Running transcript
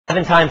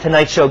Seven-time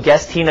Tonight Show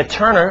guest Tina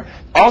Turner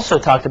also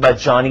talked about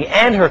Johnny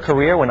and her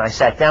career when I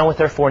sat down with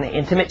her for an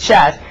intimate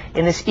chat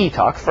in this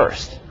E-Talk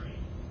First.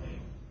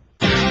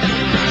 Describe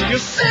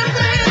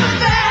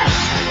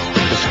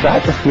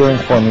the feeling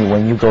for me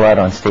when you go out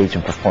on stage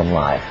and perform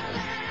live.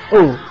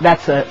 Oh, do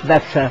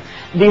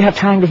you have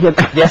time to hear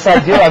that? Yes,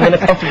 I do. I'm in a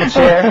comfortable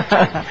chair.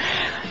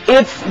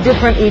 It's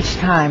different each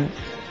time.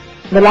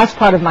 The last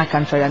part of my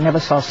concert, I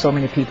never saw so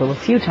many people. A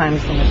few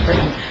times when the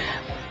curtain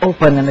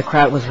opened and the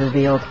crowd was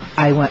revealed,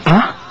 I went,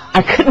 huh?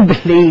 I couldn't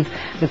believe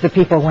that the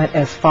people went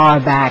as far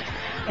back.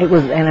 It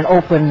was in an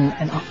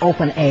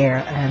open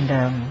air,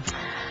 and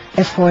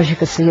as far as you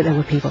could see it, there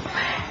were people.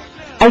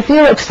 I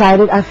feel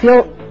excited. I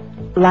feel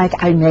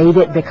like I made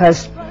it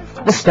because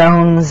the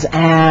Stones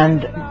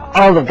and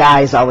all the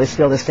guys always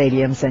fill the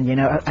stadiums, and you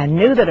know, I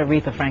knew that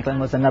Aretha Franklin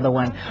was another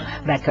one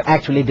that could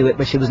actually do it,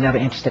 but she was never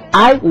interested.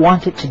 I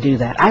wanted to do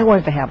that. I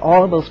wanted to have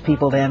all of those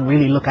people there and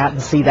really look out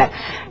and see that.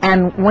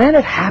 And when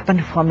it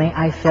happened for me,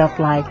 I felt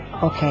like,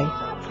 okay,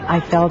 I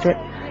felt it.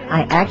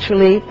 I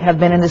actually have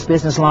been in this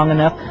business long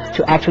enough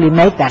to actually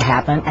make that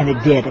happen, and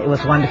it did. It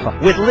was wonderful.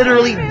 With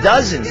literally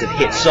dozens of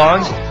hit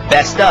songs,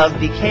 Best Of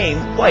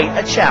became quite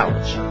a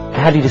challenge.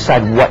 How do you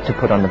decide what to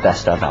put on the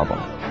Best Of album?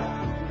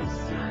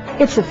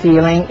 It's a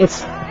feeling.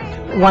 It's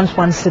once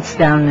one sits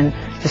down and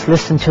just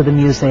listen to the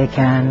music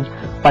and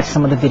watch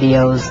some of the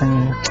videos,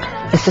 and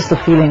it's just a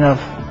feeling of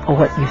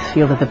what you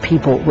feel that the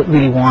people would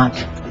really want.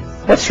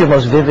 What's your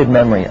most vivid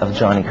memory of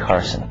Johnny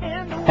Carson?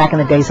 Back in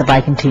the days of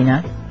Ike and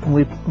Tina,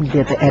 we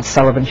did the Ed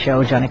Sullivan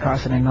Show, Johnny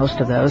Carson and most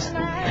of those.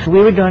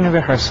 We were doing a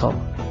rehearsal,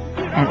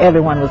 and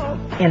everyone was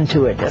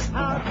into it, just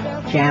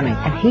jamming.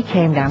 And he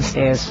came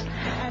downstairs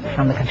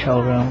from the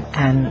control room,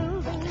 and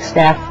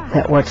staff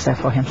that works there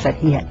for him said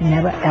he had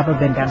never ever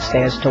been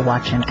downstairs to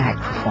watch an act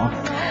perform.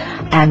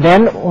 And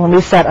then when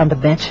we sat on the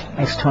bench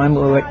next to him,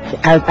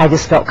 I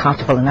just felt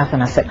comfortable enough,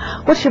 and I said,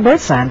 "What's your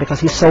bird sign?" Because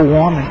he's so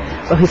warm.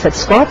 And so he said,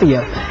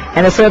 "Scorpio."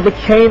 And it sort of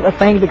became a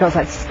thing because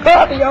I said,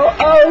 "Scorpio,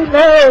 oh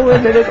no!"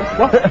 And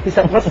then he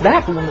said, "What's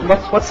that?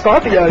 What's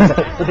Scorpio?" And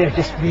so they're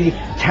just really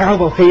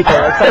terrible people.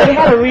 So we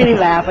had a really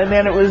laugh, and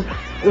then it was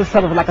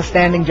sort of like a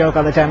standing joke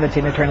all the time that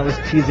Tina Turner was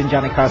teasing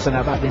Johnny Carson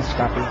about being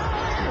Scorpio.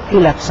 He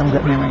left some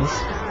good memories.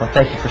 Well,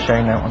 thank you for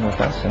sharing that one with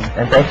us,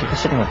 and thank you for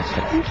sitting with us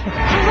today.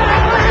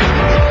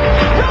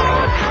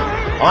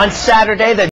 On Saturday, the